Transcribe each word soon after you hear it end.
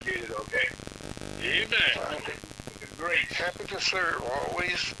great. Happy to serve.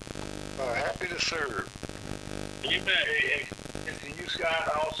 Always happy to serve. You bet. And to you,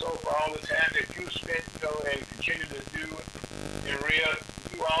 Scott, also for all the time that you spent, and continue to do in Rhea.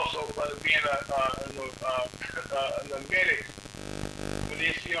 You also for being a medic. But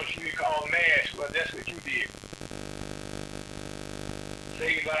this, should be called MASH, but that's what you did.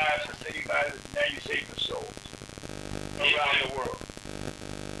 Save lives and save lives. Now you're saving souls around the world.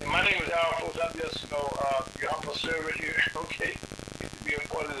 And my name is Alphonse. I'm just, your humble servant here. Okay, to be a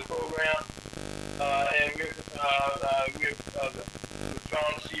part of this program. And we're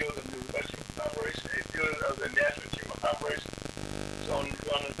John CEO of the Western Operation, a field of the National Team of Operations. So on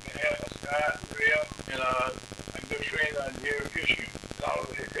behalf of Scott, Rhea, and my good friend Jerry Fisher, and all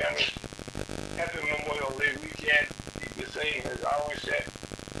of his families, happy Memorial Day weekend. Keep the same, as I always said,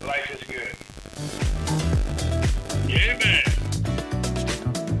 life is good.